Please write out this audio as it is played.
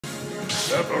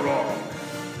Sephiroth.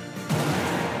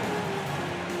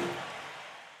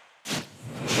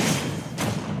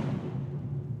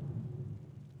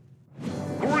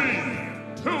 3,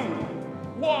 2,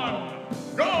 1,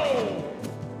 go!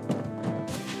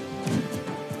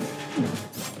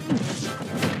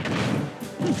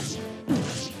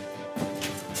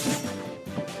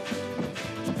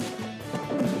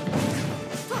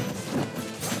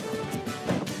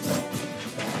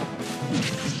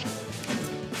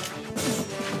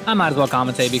 I might as well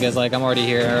commentate because, like, I'm already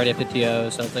here. I already have the TO,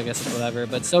 so I guess it's whatever.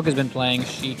 But Silk has been playing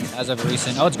Sheik as of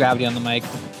recent. Oh, it's Gravity on the mic.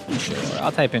 Sure,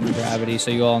 I'll type in Gravity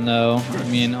so you all know. I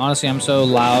mean, honestly, I'm so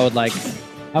loud. Like,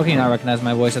 how can you not recognize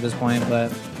my voice at this point?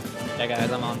 But yeah, guys,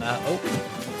 I'm on that. Oh,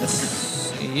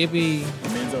 this yippee.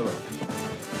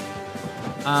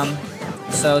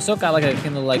 So Silk got like a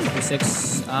Kindle like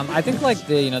 56. I think like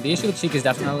the the issue with Sheik is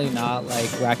definitely not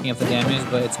like racking up the damage,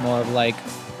 but it's more of like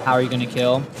how are you gonna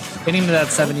kill? Getting to that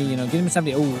 70, getting to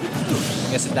 70. Oh,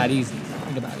 I guess it's that easy.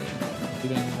 Think about it. You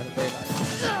don't even have to worry about it.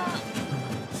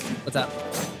 What's up?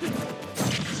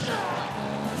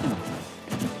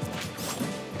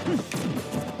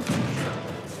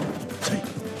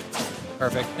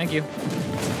 Perfect. Thank you.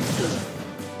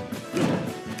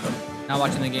 Not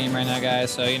watching the game right now, guys.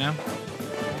 So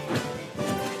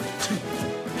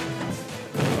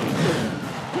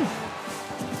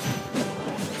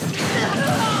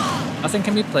Nothing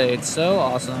can be played. So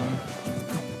awesome.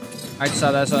 I just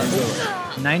saw that. So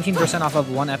 19% off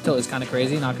of one F tilt is kind of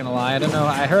crazy. Not gonna lie. I don't know.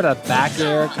 I heard a back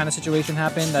air kind of situation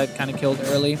happen that kind of killed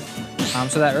early.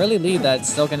 So that early lead that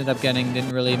Silk ended up getting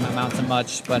didn't really amount to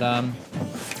much. But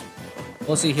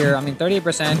we'll see here. I mean,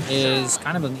 38% is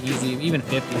kind of an easy, even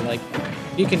 50. Like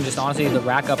you can just honestly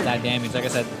rack up that damage. Like I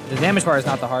said, the damage part is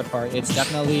not the hard part. It's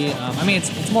definitely. I mean,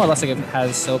 it's more or less like it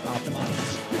has Silk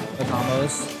optimized the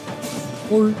combos.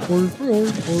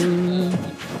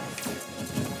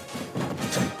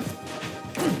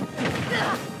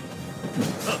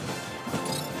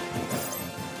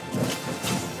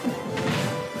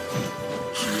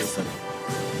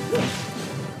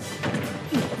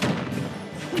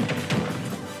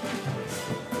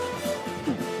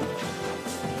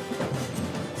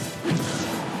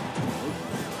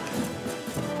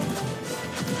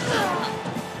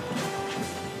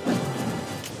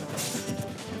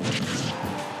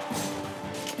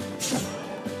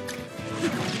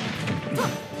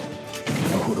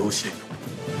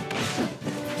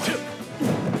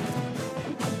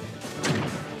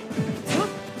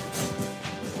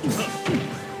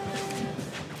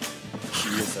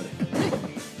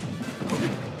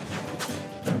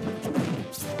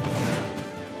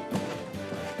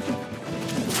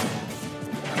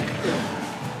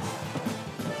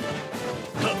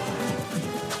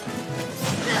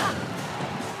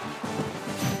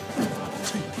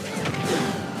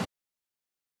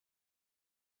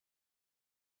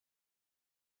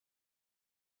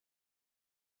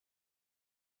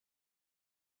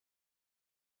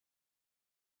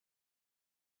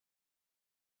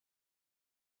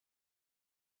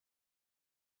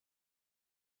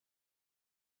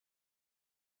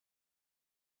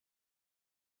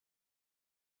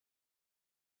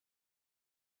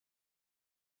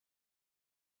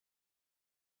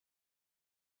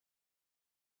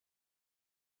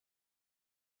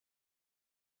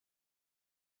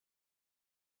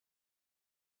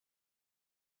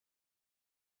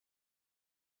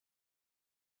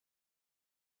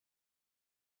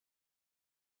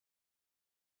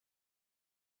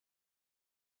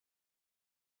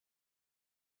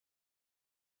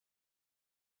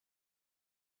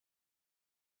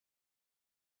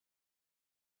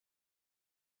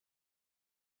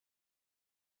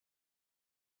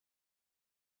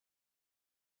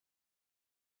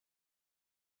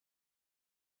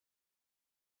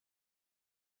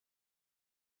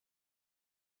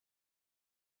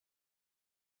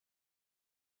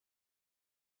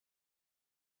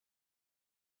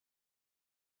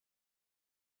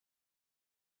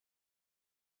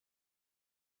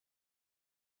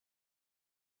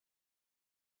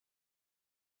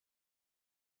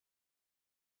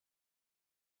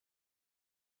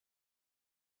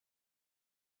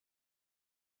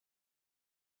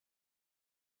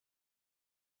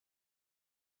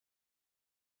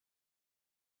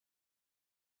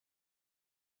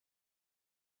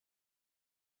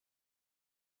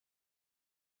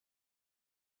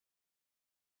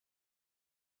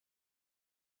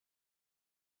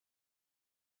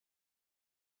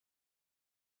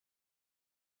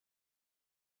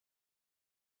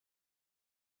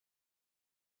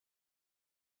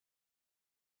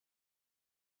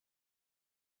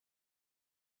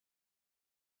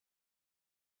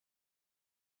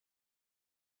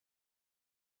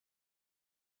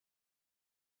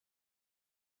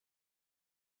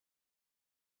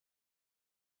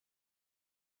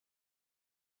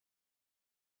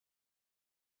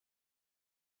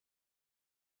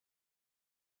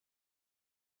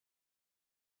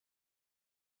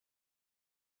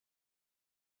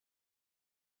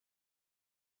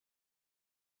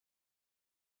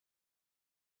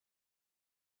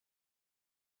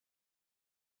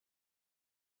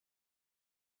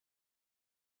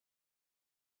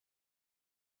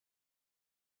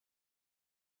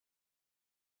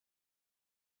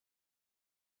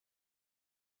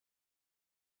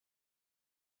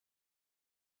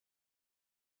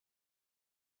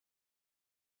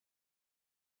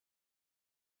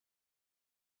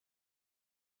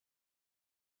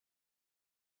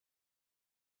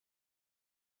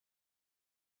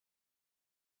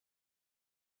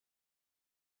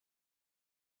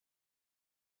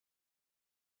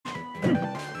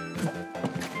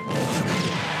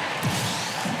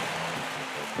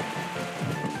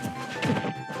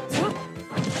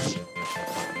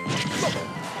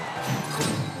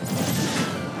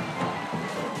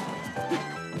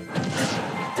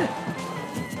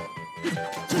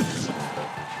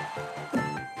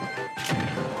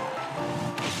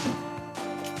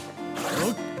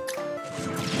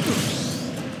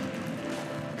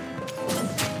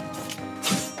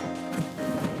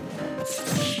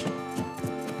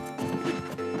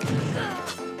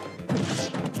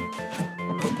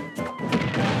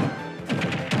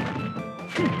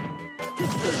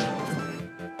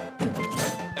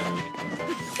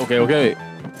 Okay, okay.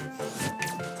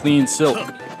 Clean silk.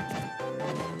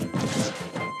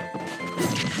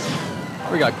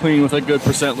 We got clean with a good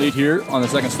percent lead here on the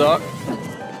second stock.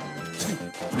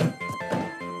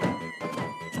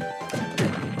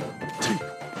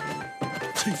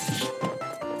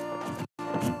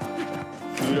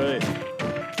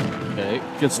 Okay,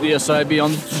 gets the SIB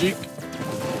on Sheik.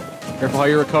 Careful how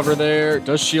you recover there.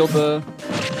 Does shield the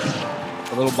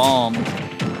little bomb.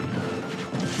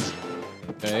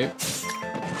 Okay.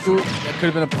 Ooh, that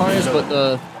could have been a punish, but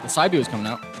the side B was coming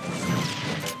out.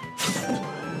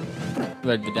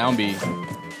 The down B.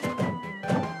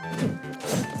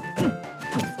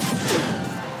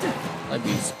 Side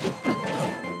B's.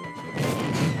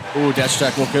 Ooh, dash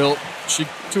attack will kill. Sheik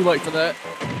too light for that.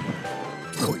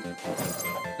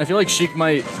 I feel like Sheik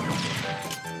might...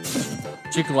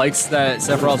 Sheik likes that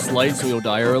Sephiroth's light, so he'll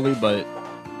die early, but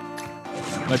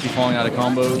might be falling out of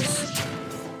combos.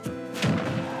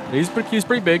 He's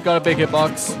pretty big, got a big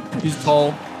hitbox. He's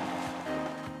tall.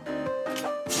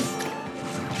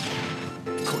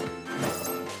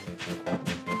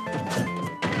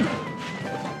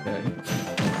 Okay.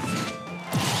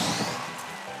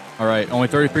 Alright, only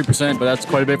 33%, but that's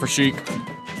quite a bit for Sheik.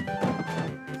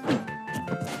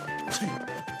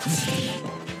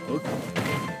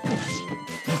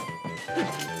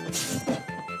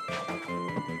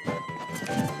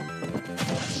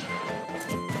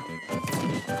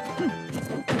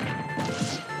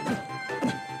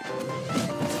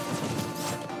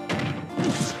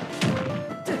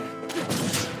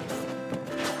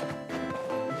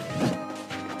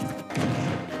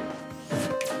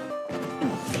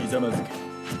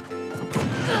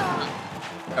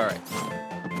 Alright.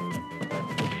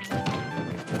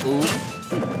 Ooh.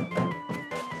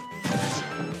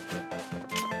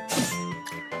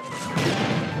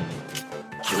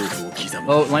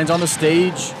 Oh, lands on the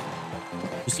stage.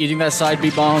 Just eating that side B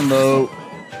bomb though.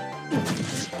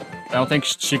 I don't think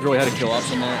Sheik really had a kill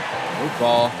option there. Oh,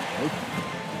 ball.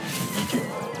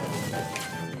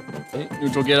 Okay,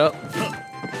 neutral get up.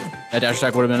 That dash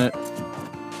attack would have been it.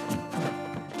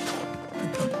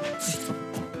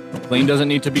 Lane doesn't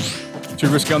need to be too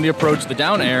risky on the approach. The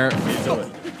down air. I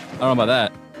don't know about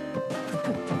that.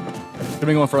 Could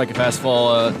be going for like a fast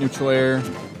fall neutral air.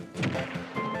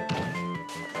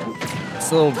 This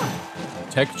little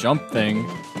tech jump thing.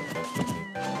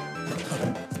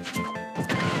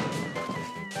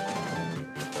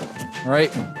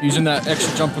 Alright, using that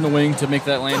extra jump from the wing to make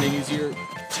that landing easier.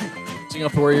 Seeing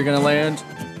up to where you're gonna land.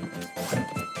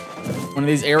 One of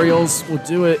these aerials will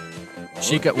do it.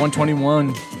 Sheik at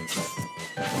 121.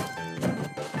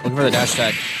 Looking for the dash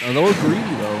attack. A little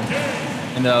greedy though.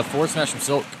 And the forward smash from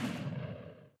Silk.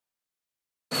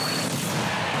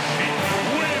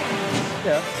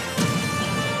 Yeah.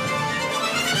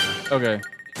 Okay.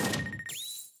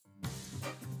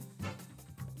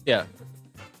 Yeah.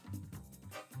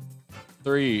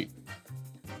 3.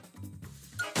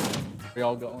 We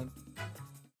all going?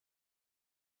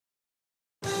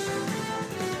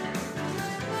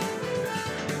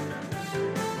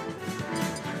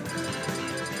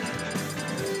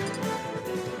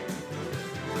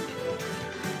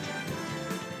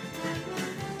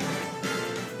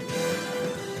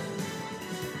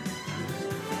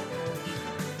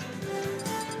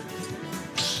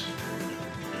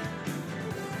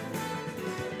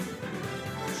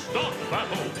 Stop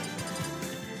battle!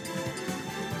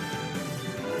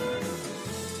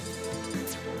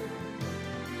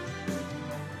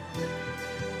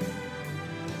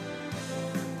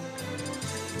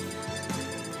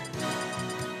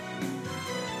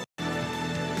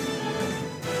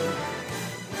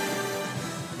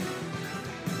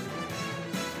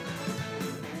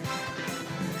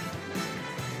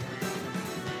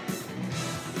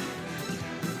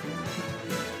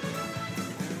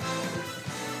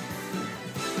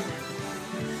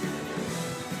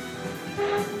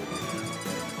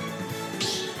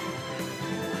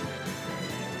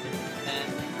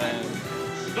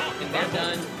 When they're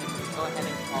done, go ahead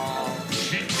and call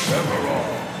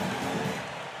Sephiroth!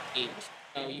 H.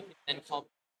 So you can then call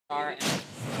star and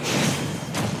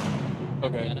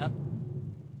Okay. get up.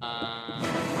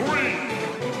 3,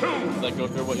 2, Like go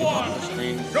through what you want on the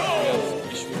screen. Go!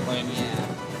 Yes, you should be playing.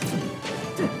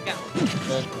 Yeah.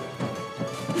 Good.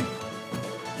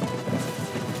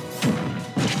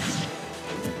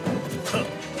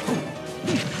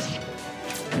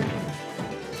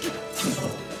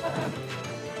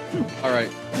 All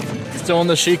right. Still on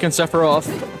the Sheik and Sephiroth.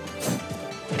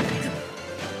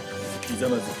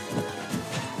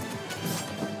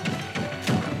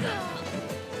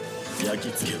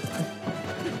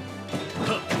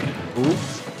 Ooh.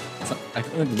 I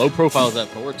think low profile is that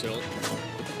forward tilt.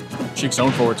 Sheik's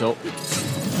own forward tilt.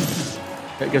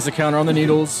 Okay, gets the counter on the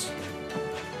needles.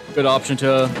 Good option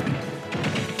to...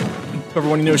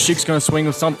 Everyone knows Sheik's gonna swing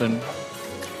with something.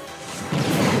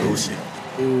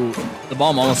 Ooh, the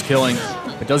bomb almost killing.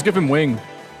 It does give him wing.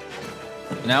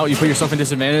 Now you put yourself in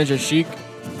disadvantage as Sheik.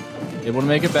 Able to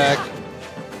make it back.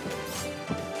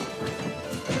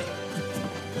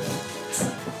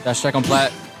 Dash check on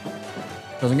Plat.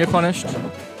 Doesn't get punished.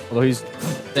 Although he's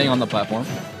staying on the platform.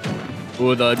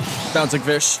 Ooh, the bouncing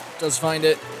fish does find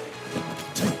it.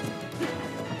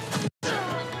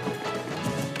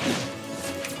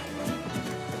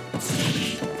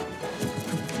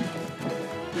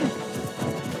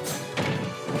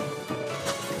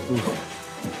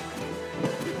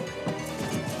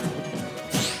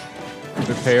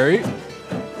 Good parry.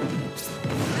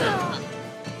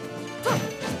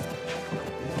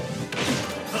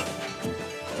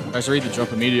 Tries to read the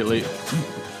jump immediately.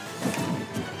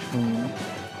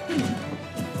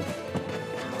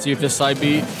 See if this side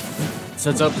B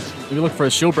sets up. We look for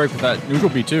a shield break with that neutral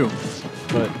B too,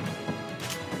 but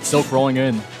Silk rolling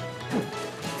in.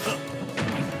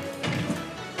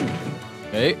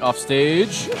 Okay, off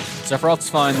stage. Sephiroth's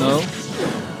fine though,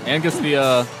 and gets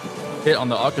the hit on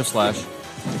the Octo Slash.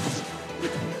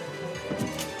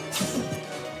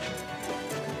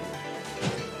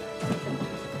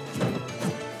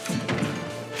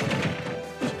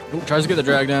 Ooh, tries to get the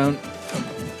drag down.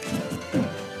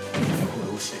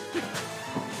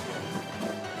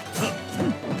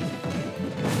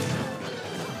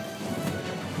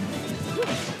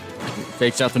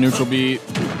 Fakes out the neutral B.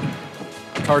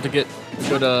 It's hard to get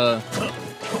good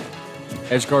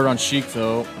edge guard on Sheik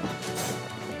though.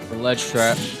 For ledge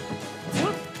trap.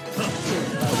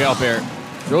 Look out there.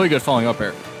 Really good falling up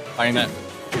air. Finding that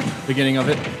beginning of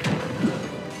it.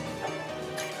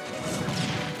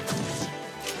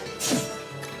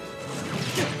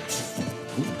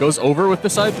 Goes over with the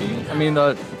side B. I mean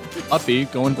the up B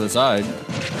going to the side.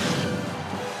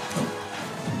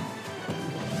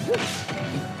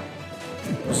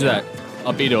 What's that?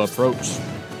 Up B to approach.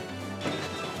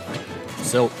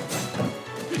 Silk.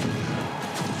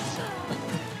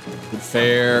 Good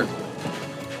fair.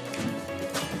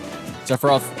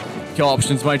 Sephiroth kill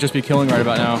options might just be killing right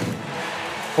about now.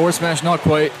 Forward smash, not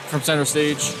quite from center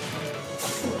stage.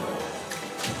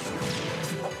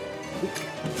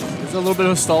 There's a little bit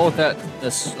of a stall with that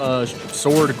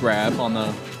sword grab on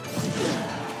the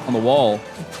wall.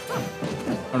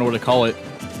 I don't know what to call it.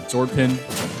 Sword pin.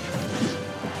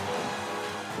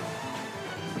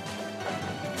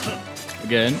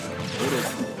 Again.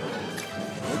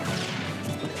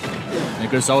 And a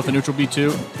good stall with the neutral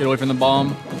B2. Get away from the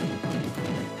bomb.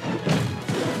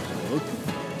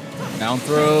 Down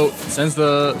throw. Sends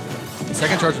the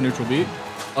second charge to neutral B.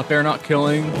 Up air not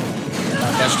killing.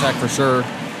 Dash attack for sure.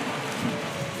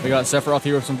 We got Sephiroth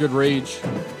here with some good rage.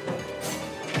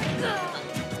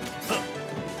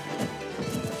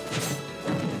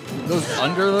 Goes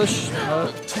under the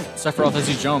Sephiroth as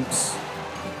he jumps.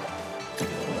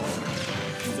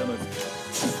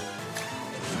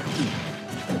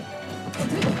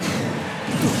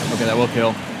 Okay, that will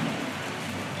kill.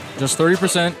 Just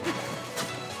 30%.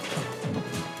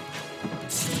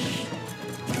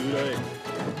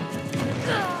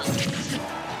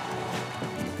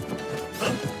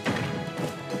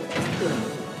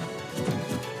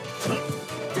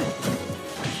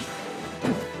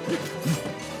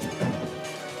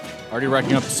 Already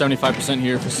racking up to 75%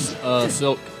 here for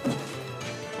Silk.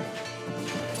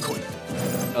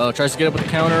 Tries to get up with the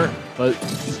counter, but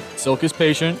Silk is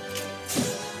patient.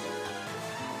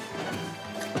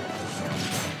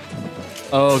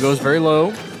 Oh, goes very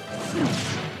low.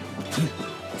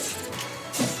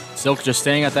 Silk just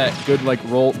staying at that good like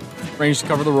roll range to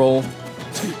cover the roll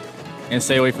and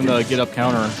stay away from the get up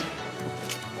counter.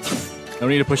 No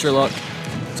need to push your luck.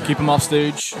 Let's keep him off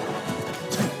stage.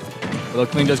 Although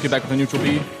Clean does get back with a neutral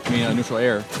B. I mean, neutral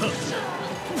air.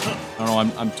 I don't know,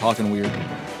 I'm talking weird.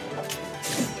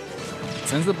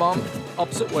 Sends the bomb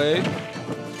opposite way.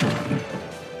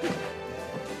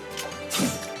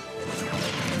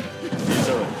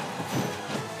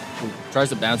 Tries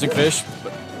to bouncing fish,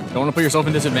 but don't want to put yourself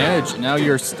in disadvantage. Now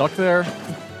you're stuck there.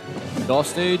 Off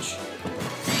stage.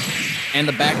 And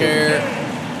the back air.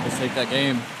 Let's take that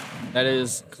game. That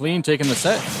is Clean taking the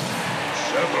set.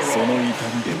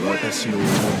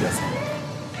 Sephiroth.